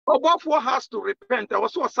Obofour has to repent. I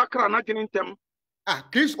was so sacred and Agyin them.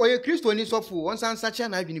 Christ or Christo ni sofu once and such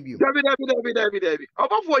an Agyin bio. David.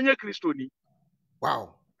 Obofour nye Christo ni.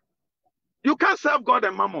 Wow. You can't serve God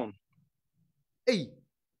and mammon. Hey.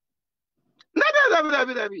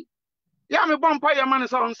 David. Yeah, me bompa ya man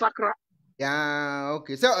is on sacra. Yeah,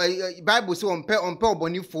 okay. So Bible so on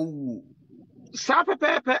boni for Sape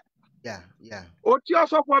pepe. Yeah. Oti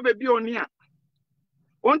Osofo Abbabio onia.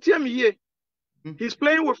 Onti am ye. He's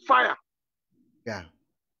playing with fire. Yeah.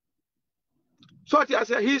 So I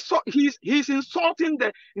say he's insulting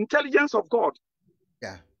the intelligence of God.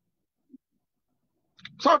 Yeah.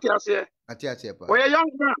 So I say we a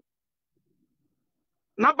young man.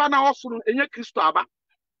 Nabana osuru enye Kristo aba.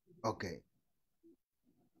 Okay.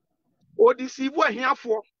 O deceive we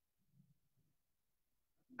hiafo.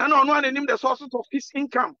 And on one name the sources of his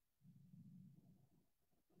income.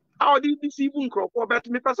 How did deceive nkrofo but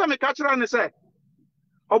me pesa me catch and say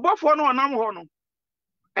Obofour no anam ho no.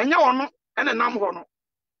 Enya ono ene nam ho no.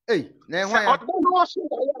 Hey, na why?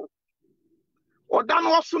 Oda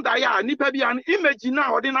no osu da ya nipa bia image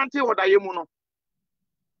na odi nante odaye mu no.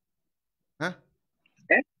 Huh?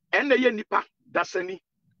 Ene ye nipa dasani.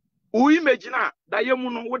 U image na daye mu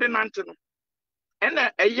no wode nante no.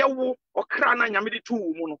 Ene eye wo okra na nyame de tu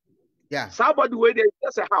mu no. Yeah. Somebody where there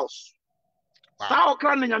is a house. Wow. Sa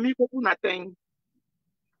okra na nyame ko na ten.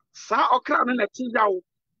 Sa okra na ti yawo.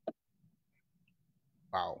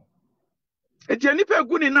 Wow. I'm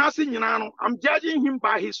judging him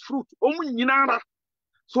by his fruit.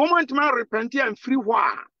 So much man repent and free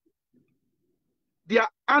war. They are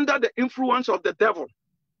under the influence of the devil.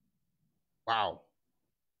 Wow.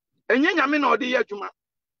 And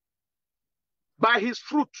by his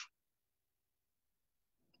fruit.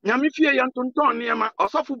 Nyamifia yantonton niema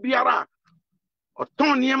Osofo biara.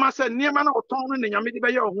 Oton niema se niema na oton ne nyame de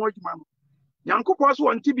be ye ho adwuma no. Yankopon so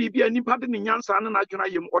wonti bibia nipa de ne nyansa na adwuna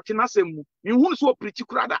yem otena semu. Nhunu so preach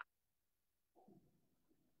kurada.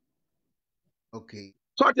 Okay.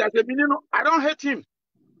 So I said, I don't hate him.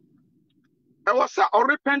 I was or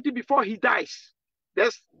repent before he dies.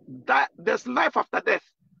 There's life after death.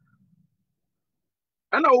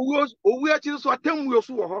 And I was so attend we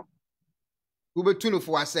also. We be tunu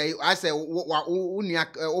for I say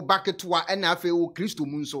o back to our na afa o Kristo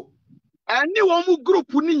mu nso. Ani wo mu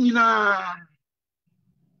group ni nyina.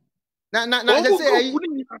 Na say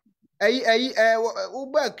o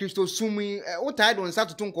ba Kristo sumi o tied on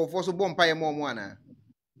satoto nkofo so bompa ye mo ana.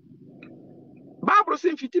 Bible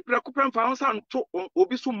say fiti prekupem fa onsa nto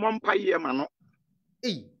obi so mompa ye ma no.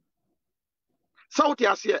 Sauti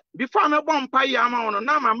ase before me bompa ye ama wono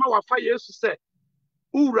na mama wa fa Yesu say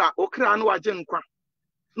ura okra no agye nkwa.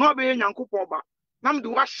 No be Nyankopon ba. Na me de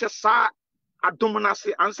wa hye saa adom na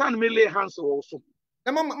se ansa na me lay hands wo so.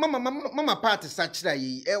 Na mama part sachira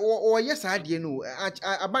yi o yes ade no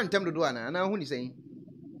abantam dodo ana na hu ni sen.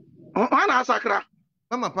 Ana asakra.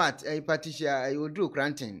 Mama part Patricia oduro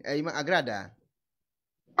Cranton Agradaa.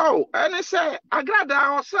 Oh, and I say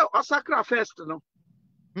Agradaa Asakra first no.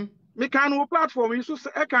 Me can no platform you so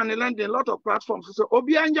I can lend a lot of platforms so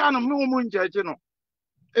obi anja no me wo njaje no.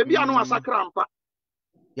 Ebi anu Asakra mpa.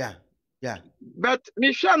 Yeah. But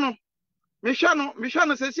Mishano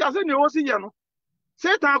says yes ni o si ye no.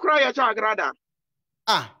 Satan cry ya cha Agradaa.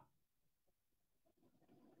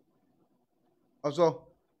 Also.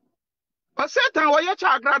 But Satan wa ya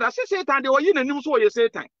cha Agradaa, say Satan de o yi nanim so o ye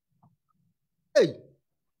Satan. Hey.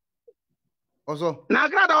 Also. Na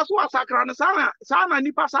Agradaa also Asakra no sana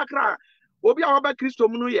nipa sakra obi a wa ba Kristo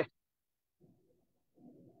mu no ye.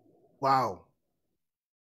 Wow.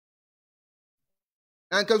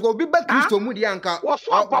 Anka obi ba Kristo mu di anka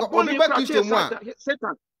obi ba Kristo mu a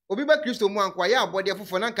Satan obi ba Kristo mu anka ya abode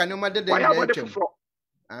fofo na anka no ma de atwem.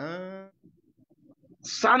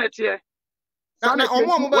 Sanity. Na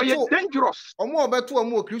omo ba to dangerous. Omo ba to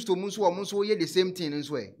omo Kristo mu so ye the same thing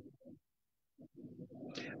nso e.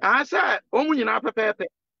 Say omu nyina pepepe.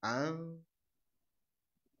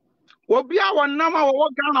 Obi a wonam a wo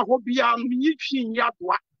Ghana ho bia no nyi twi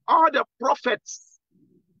nyadwa. All the prophets.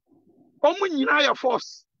 Omu nyina ya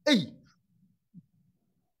force. Hey.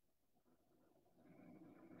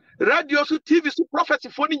 Radio so TV so prophecy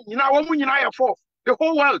for ni nyina omu nyina ya force. The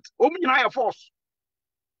whole world omu nyina ya force.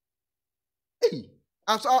 Hey.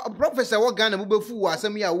 As a professor wo Ghana mu befu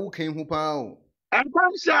asem ya wo kan hu pa o.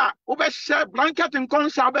 Enkonsa obehye blanket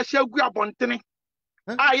enkonsa obehye gu abontene.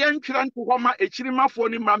 Ye ntwira nto ho ma echirimafo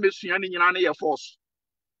ni ma mesua ni nyina na ye force.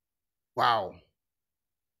 Wow.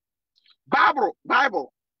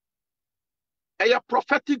 Bible. A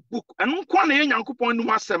prophetic book. And nkwa na ye Nyankopon num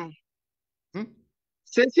asem.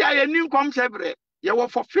 Since I knew come every, you were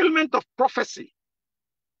fulfillment of prophecy.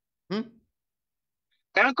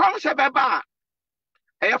 And come Shababa,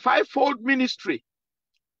 a fivefold ministry.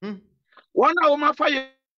 One hour my fire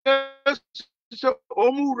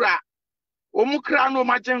Omura, Omukrano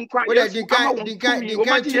Majenkwa, yes,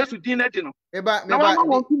 Wontumi, yes, to dinner. Meba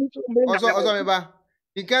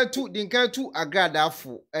dinka tu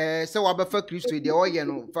agradafo se wabefa Kristo de oye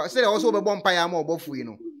no se also obebọ mpa ya ma Obofour yi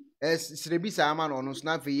no sirebi sa ama no no so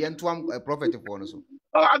na fe yentoam prophet for no so.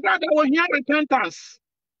 Oh, Agradaa was here repentance.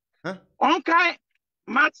 On kai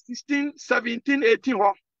March 16, 17, 18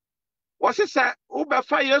 ho. Was it say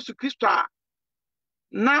obefa Yesu Kristo a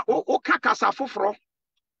na o ka kasa foforo.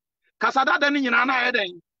 Kasa dada ni nyina na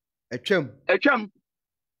eden. Atwam.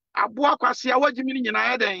 Aboa kwase a wagimi ni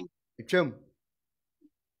nyina eden. Atwam.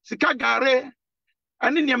 Sika gare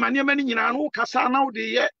ani niema ni nyina no kasa na wo de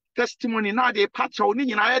ye testimony na de pacho ni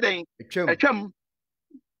nyina eden. Atwam.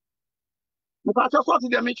 Mukacho so to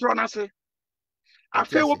the metro na say.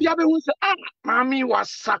 Afe obi abehu say Maame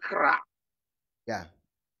was sakra. Yeah.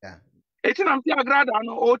 Eti na mpi Agradaa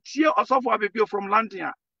no otie Osofo Abbabio from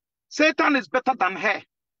London. Satan is better than her.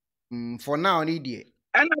 For now ni die.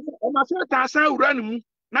 And my Satan say ura ni mu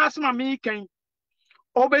na asema me kan.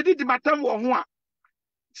 Obedi di matam wo ho a.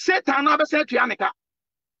 Satan na be say tua neka.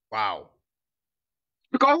 Wow.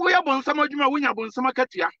 Because we are bonsam adwuma we nya bonsam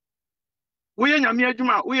akatua. We nyame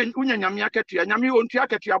adwuma we nya nyame akatua. Nyame ontua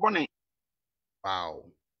akatua bone.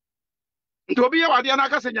 Wow. Nti obi ya wade na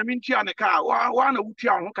aka say nyame ntua neka wa na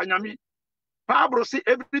wutua ho ka nyame. Bible say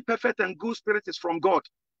every perfect and good spirit is from God.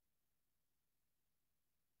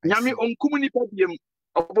 Nyame onkum ni pabiem.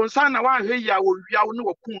 Obonsan na wa hwe ya wo wia wo ne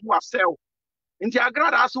wakun wo asel. Nti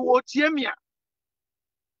Agradaa so wo tie me a.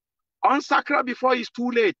 On sacra before it's too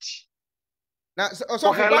late. Na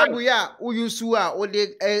so for Bible ya uyusu a wo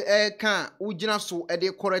de kan ugina so e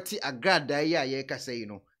de correct Agradaa ya ye ka say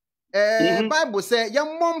no. Bible say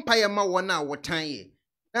yemmɔ mpaye ma wona wotan ye.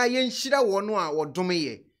 Na yenhyira wono a wodome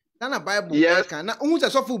ye. Na Bible kan na hu se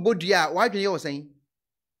sofo bodua a wadwene ye wo san.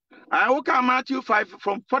 I will come Matthew 5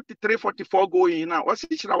 from 43, 44 going now. What's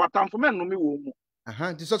it? I was for men no me woman. The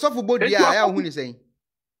Osofo Abbabio ya hu ni saying.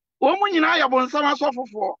 Woman nyina ya bon sama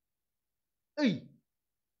sofo. Hey.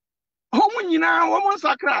 Woman nyina woman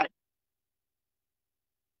sakra.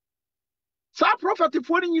 Sa prophet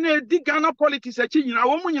for nyina di Ghana politics a chi nyina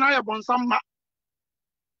woman nyina ya bon sama.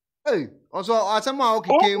 Hey, also asema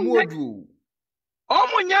okike mu odu.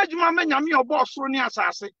 Woman nya adwuma me nyame obo soro ni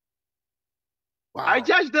asase. Wow. I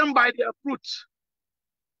judge them by their fruits.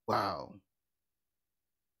 Wow.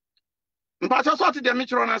 Mpasa so to the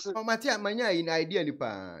metro na say. O matia manya in idea ni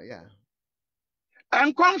pa, yeah.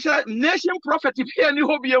 And come say nation prophet here ni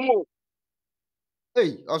hobiemo.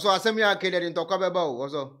 Hey, also asemi akede in tokwa beba o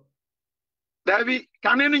also. David,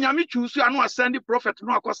 can any nyame choose you anu ascend the prophet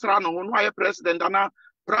no akosra no no aye president ana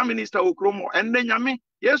prime minister okromo and then nyame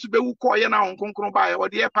yesu be wu ko ye na onkonkron ba ye wo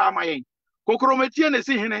de e pa ma yen. Kokrometie na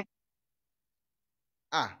si hene.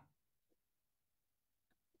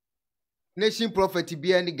 Nation prophet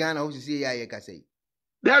be any Ghana who say ya ye ka say.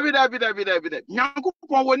 David.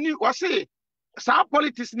 Nyankopon woni wo say sa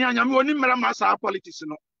politics ni anyame woni mmara ma sa politics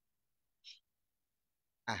no.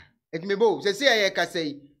 Et me bo say ya ye ka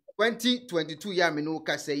say 2022 ya me no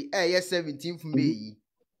ka say 17th May.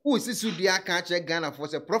 Who sisu dia ka che Ghana for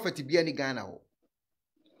say prophet be any Ghana ho.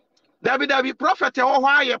 David prophet e wo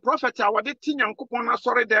hwa ye prophet a wo de ti Nyankopon na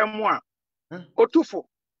sori dem mu a. Odifour.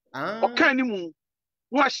 Okay ni mu.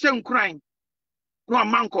 No Shenkuran, no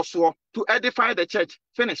mankoso to edify the church.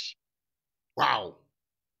 Finish. Wow.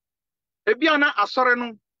 Ebiana asore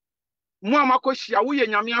no. Mu amakoshia wo ye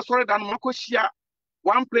nyame asore dan makoshia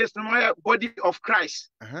one place no my body of Christ.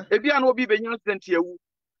 Ebiana obi benya accident yewu.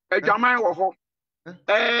 Adwaman wo ho.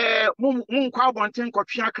 Mu nkwa abonten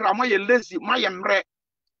kotwe akra mo ye lazy, mo ye mre.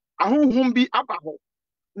 Ahonhom bi aba ho.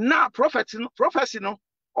 Na prophecy no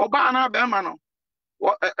oba na be ma no.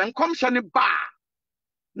 Enkomhye ne ba.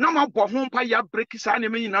 Na ma bo ho mpa ya break sa na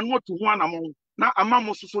menyi na no to ho anamo na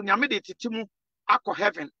amamo soso nyame de titimu akọ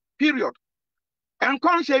heaven period.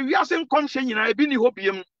 Enkomhye wiase enkomhye nyina ebi ni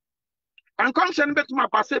hobiem. Enkomhye no betuma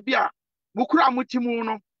pase bia bukura mutimu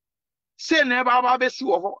no se na ba besi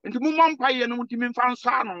wo ho nti mu mpa ye no ntimi mfa nso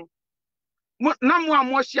ano na mu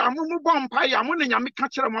amohia mu bo mpa ya mu ne nyame ka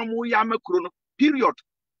kire mu ya makuro no period.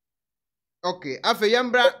 Okay, afa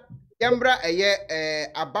yambra eye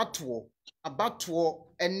abatoɔ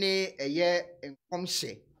ene eye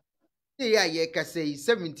enkomhye ya ye ka say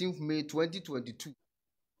 17th May 2022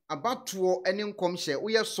 abatoɔ ene enkomhye wo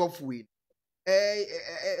ye software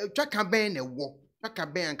twaka ben na wo twaka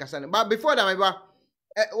ben ankasa no but before that my ba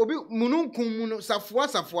obi mununkum mu no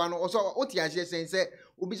safoa no also oti ahye sen se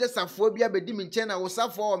obi se safoa bi abedi mi nchen na wo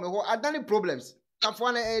safoa o me ho adane problems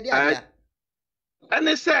Tafwana area. And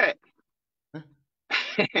they say,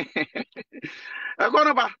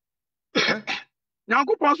 Ekonaba,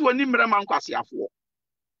 Nyankopon so ani mmerɛ man kwasiafo.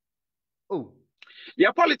 Oh.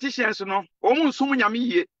 Your politicians no, omun sum nyame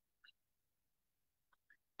yie.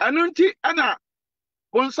 Anu nti ana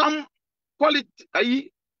bonsam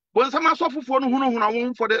bonsam asofofo no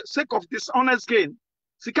hunu for the sake of dishonest gain.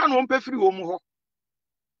 Sika no mpe free wo mu ho.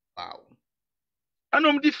 Wow.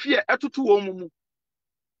 Anom di fear etutu wo mu mu.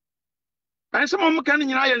 And some of them can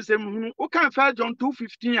in some who can fetch John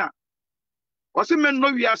 2:15. Or some men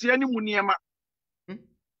know we are seeing any muniama.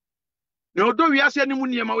 No, do we are seeing any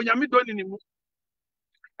muniama when you meet on any.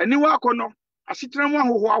 And you walk on a citron one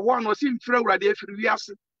who are one or seen through a day for years.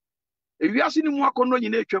 If you are seeing more on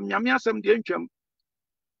in nature, Yamiasam the ancient.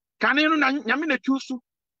 Can you Yamina choose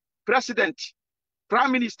president,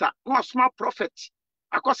 prime minister, or small prophet?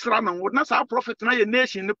 Across Raman would not our prophet, not a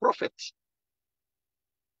nation, the prophet.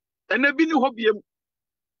 And they be hobby.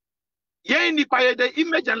 Ye ni by the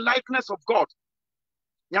image and likeness of God.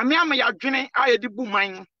 Nyamiama ya dwene aye di bu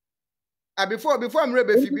man. Before I'm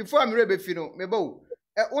rebefi no mebo.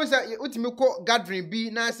 Once utimi ko gathering bi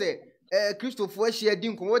na say Christopher share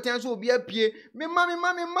din ko wotan so obi apie me ma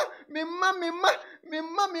na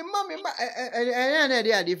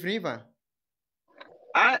dey different fa.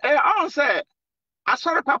 I say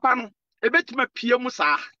Asare papa no ebetima pie mu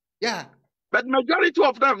sa. Yeah. But majority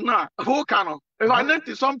of them now, who can if I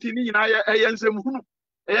need something in a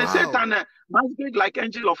Satan masquerade like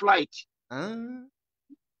angel of light.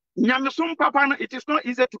 Nyamesum papa, it is not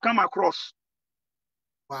easy to come across.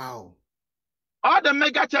 Wow. All the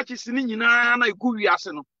mega churches in Nina Guvi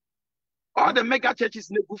Aseno. All the mega churches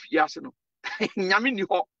in the Goofy Aseno. Nyamini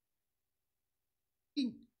ho.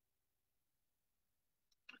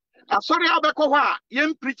 Sorry, Abakowa,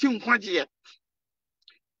 yen preaching kwaji.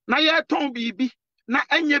 Na ye ton bibi na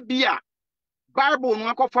enye bia Bible no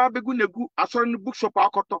akọfa begu negu asọrọ no bookshop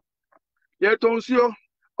akoto ye ton suo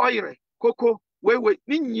oyire koko wewe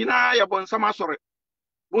ni nyina ya bonsam asọrọ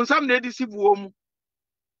bonsam na edisi buo mu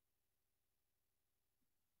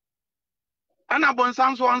ana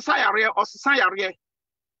bonsam so onsa yare osesa yare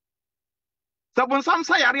sa bonsam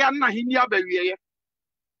sa yare na hini abawie ye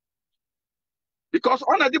because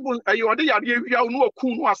ona di bon ayo de yare wia no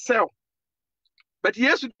okun no asel. But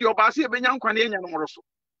yes, your basi benyan kwane nya no so.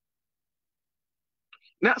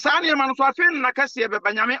 Na sani man so afen na kase be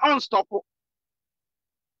banyame on stop.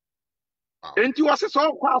 Enti wose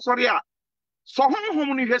so kwa asori a so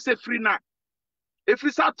honhom no hwese free na.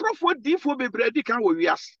 Efri sa trofo difo bebredi kan wo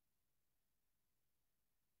wiase.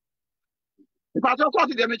 Ipa to ko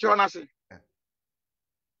ti de me cho na se.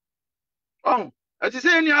 Oh, ati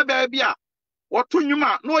se ni aba bia woto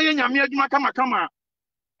nwuma na oye nyame adwuma kama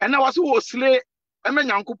ena wose wo sile eme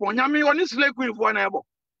Nyankopon nyame oni sile queen fo na ebo.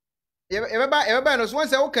 Everybody knows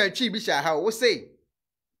once I can achieve bisha how we say.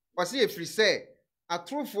 Was if we say a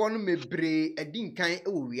true for no me bre a din kind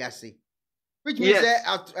o wiase. Which means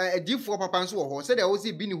a deep for papa so said I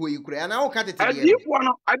was been who you could and I can't tell you. A deep one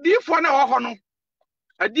or a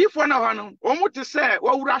deep one or almost to say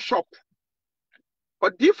what would shop.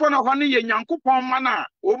 But deep one or honey and Yankupon mana,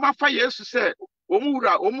 o ma fa yes to say,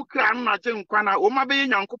 Omura, Omukran, Najan Kwana, Oma be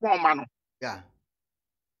Yankupon mano. Yeah.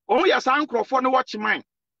 Oh, yes, uncle for no watch mine.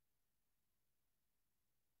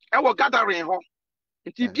 I will gathering ho.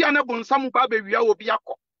 It is be unable some baby we will be a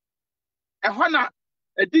co. A honor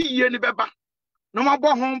a D year ni beba. No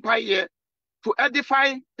more home pie to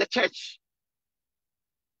edify the church.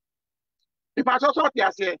 If I saw what I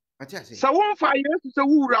say, so 1 5 years to the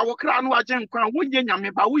wood, our crown was Jenkwan, would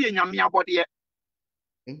yammy, but we yammy about it.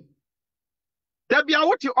 There be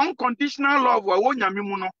out your unconditional love or one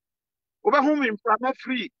yamimuno. Over whom in private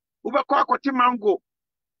free, over Kwakoti mango.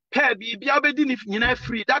 Hey, be abedin if you're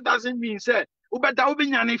free. That doesn't mean, say, Uber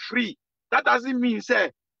Daubin free. That doesn't mean,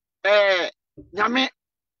 say, Yame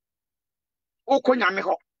Oko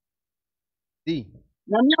Yameho.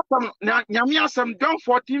 Yamiasam John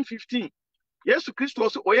 14:15. Yes,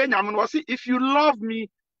 Christos, Oye Yaman was it. If you love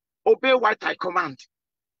me, obey what I command.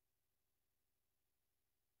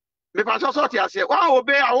 Me paso so ti ase wa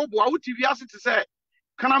obey awobo a wuti wiase ti say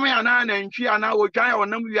kana me ana na ntwi ana odwan o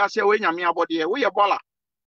nam wiase we nyame abode we ye bola